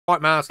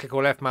right mouse click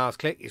or left mouse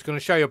click, it's going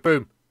to show you,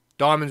 boom,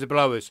 diamonds are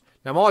below us.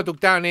 Now I dug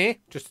down here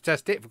just to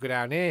test it. If we go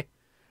down here,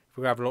 if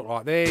we have a look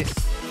like this,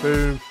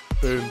 boom,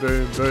 boom,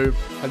 boom, boom,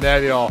 and there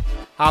they are.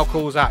 How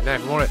cool is that? Now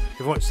if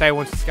you want to say I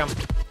want to scam.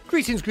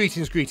 Greetings,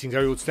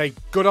 everyone. Today,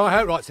 good I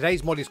hope. Right,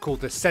 today's mod is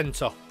called the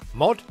Center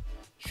mod.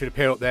 Should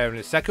appear up there in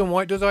a second.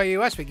 What it does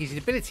iOS, it gives you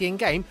the ability in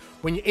game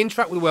when you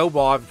interact with the world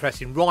by either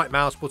pressing right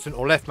mouse button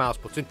or left mouse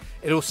button,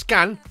 it'll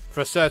scan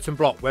for a certain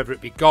block, whether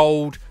it be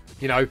gold,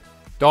 you know,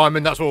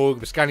 diamond, that's what we'll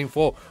be scanning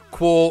for,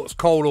 quartz,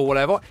 coal or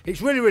whatever. It's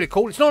really, really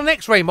cool. It's not an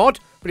X-ray mod,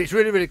 but it's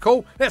really, really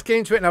cool. Let's get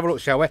into it and have a look,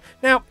 shall we?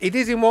 Now, it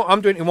is in what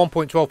I'm doing it in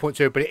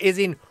 1.12.2, but it is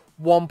in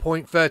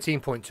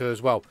 1.13.2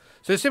 as well.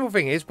 So the simple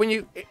thing is, when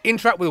you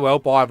interact with the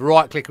world by either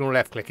right clicking or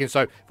left clicking,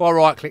 so if I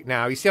right click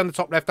now, you see on the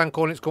top left hand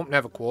corner it's called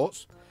Nether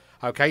Quartz.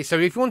 Okay, so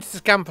if you wanted to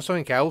scan for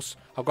something else,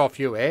 I've got a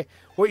few here.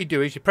 What you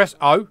do is you press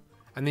O,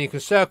 and then you can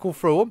circle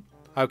through them.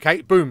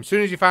 Okay, boom. As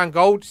soon as you found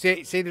gold,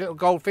 see the little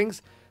gold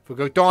things? If we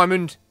go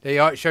diamond, there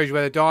you are. It shows you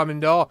where the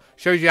diamond are.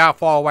 Shows you how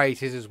far away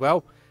it is as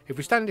well. If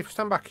we stand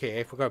back here,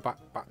 if we go back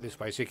this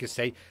way, so you can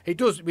see, it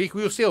does.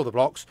 We'll see all the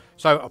blocks.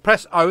 So I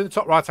press O in the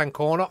top right hand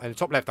corner, and the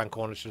top left hand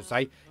corner, should I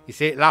say. You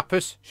see it,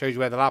 lapis. Shows you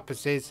where the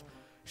lapis is.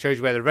 Shows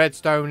you where the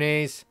redstone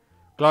is.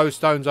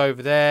 Glowstone's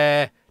over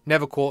there.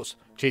 Nether quartz.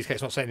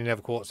 Cheesecake's not sending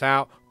Nether quartz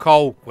out.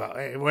 Coal, well,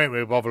 we won't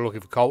really bother looking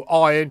for coal.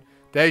 Iron,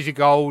 there's your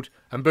gold.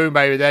 And boom,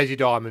 baby, there's your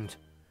diamond.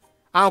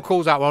 How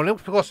cool's that? Well,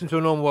 let's cross into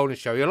a normal world and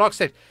show you. Like I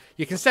said,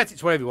 you can set it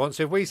to whatever you want.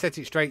 So if we set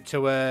it straight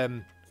to,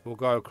 we'll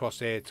go across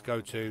here to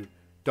go to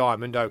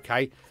diamond,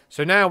 okay.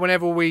 So now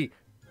whenever we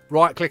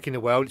right click in the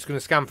world, it's going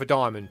to scan for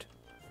diamond.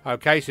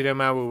 Okay, so then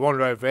now we'll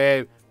wander over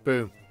here,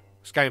 boom,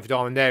 scanning for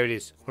diamond, there it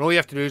is. And all you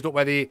have to do is look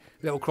where the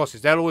little cross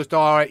is. They'll always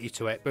direct you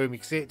to it. Boom, you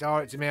can see it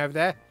directed me over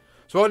there.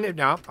 So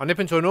I'll nip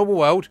into a normal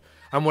world,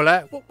 and we'll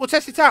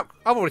test it out.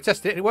 I've already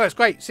tested it, and it works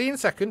great. See you in a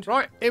second.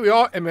 Right, here we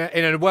are in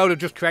a world I've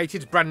just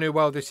created. It's a brand new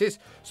world this is.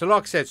 So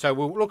like I said, so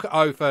we'll look at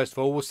O first of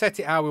all. We'll set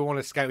it how we want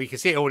to scan. You can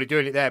see it already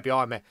doing it there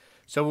behind me.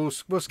 So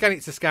we'll scan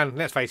it to scan.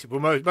 Let's face it,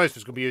 most of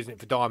us will be using it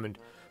for diamond.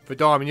 For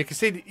diamond, you can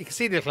see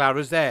the little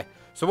arrows there.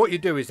 So what you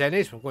do is then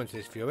we're going to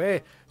this view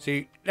here.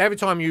 So every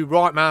time you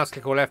right mouse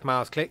click or left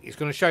mouse click, it's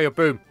going to show you,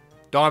 boom,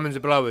 diamonds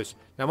are below us.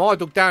 Now I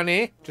dug down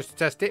here just to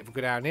test it. If we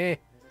go down here.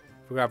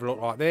 We'll have a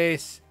look like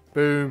this.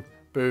 Boom,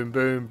 boom,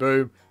 boom,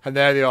 boom. And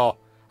there they are.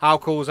 How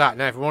cool is that?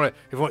 Now, if we want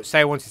to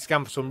say I want to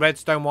scan for some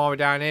redstone while we're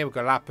down here, we've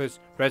got lapis,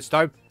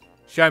 redstone.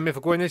 Show me if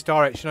I go in this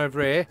direction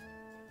over here.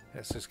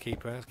 Let's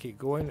keep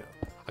going.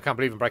 I can't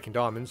believe I'm breaking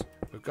diamonds.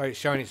 We've got it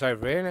showing it's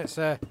over here. Let's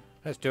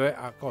do it.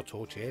 I've got a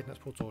torch here. Let's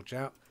pull a torch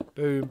out.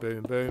 Boom,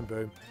 boom, boom,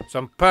 boom. So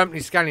I'm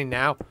permanently scanning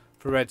now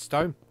for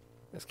redstone.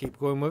 Let's keep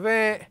going with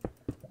it.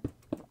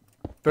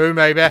 Boom,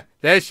 baby.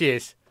 There she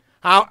is.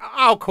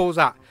 How cool is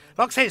that?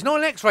 Like I say, it's not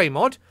an X-ray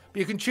mod, but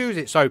you can choose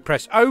it. So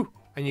press O,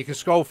 and you can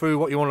scroll through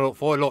what you want to look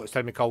for. Look, it's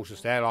telling me coal's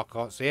just there, like I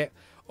can't see it.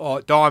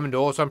 Or diamond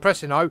ore, so I'm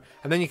pressing O,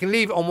 and then you can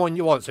leave it on one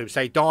you want. So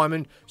say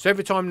diamond. So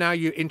every time now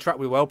you interact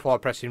with world by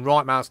pressing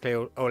right mouse key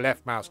or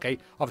left mouse key.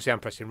 Obviously, I'm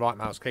pressing right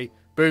mouse key.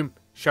 Boom,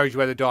 shows you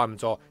where the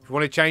diamonds are. If you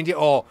want to change it,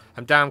 or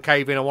I'm down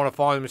caving, I want to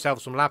find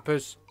myself some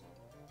lapis.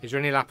 Is there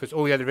any lapis?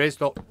 Oh, yeah, there is.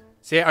 Look,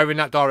 see it over in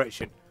that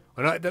direction.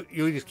 And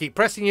you just keep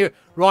pressing your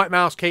right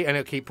mouse key and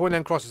it'll keep pulling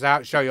them crosses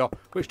out, show you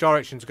which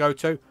direction to go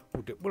to.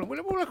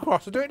 We'll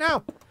across, I'll do it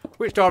now.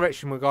 Which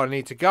direction we're going to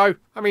need to go.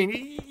 I mean,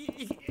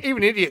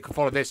 even an idiot can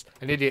follow this.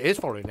 An idiot is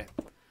following it.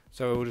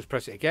 So we'll just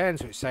press it again.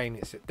 So it's saying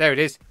it's there. It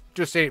is.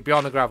 Just seeing it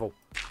beyond the gravel.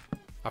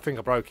 I think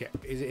I broke it.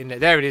 Is it in there?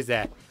 There it is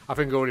there. I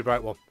think I already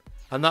broke one.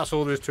 And that's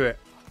all there is to it.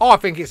 Oh, I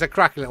think it's a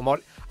cracking little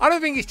mod. I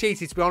don't think it's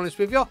cheated, to be honest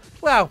with you.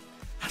 Well,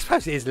 I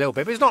suppose it is a little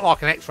bit, but it's not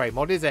like an X-ray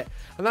mod, is it?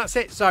 And that's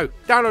it. So,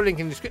 download link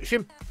in the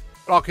description.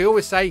 Like I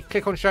always say,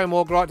 click on show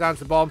more, right down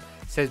to the bottom.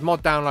 It says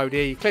mod download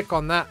here. You click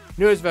on that,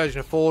 newest version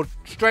of Ford,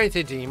 straight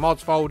into your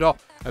mods folder,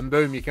 and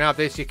boom, you can have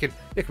this. You can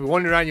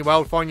wander around your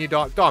world, find your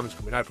diamonds.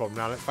 Can be no problem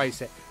now, let's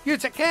face it. You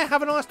take care,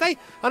 have a nice day,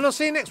 and I'll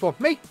see you next one.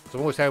 Me, as I'm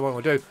always saying what I'm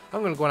going to do,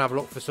 I'm going to go and have a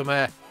look for some,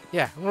 I'm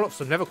going to look for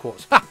some nether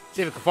quartz. Ha!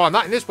 See if I can find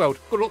that in this world.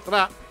 Good luck for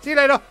that. See you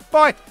later.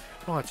 Bye.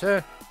 Right,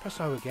 press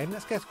O again.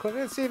 Let's get quick.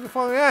 Let's see if we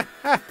find.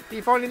 Are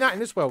you finding that in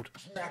this world?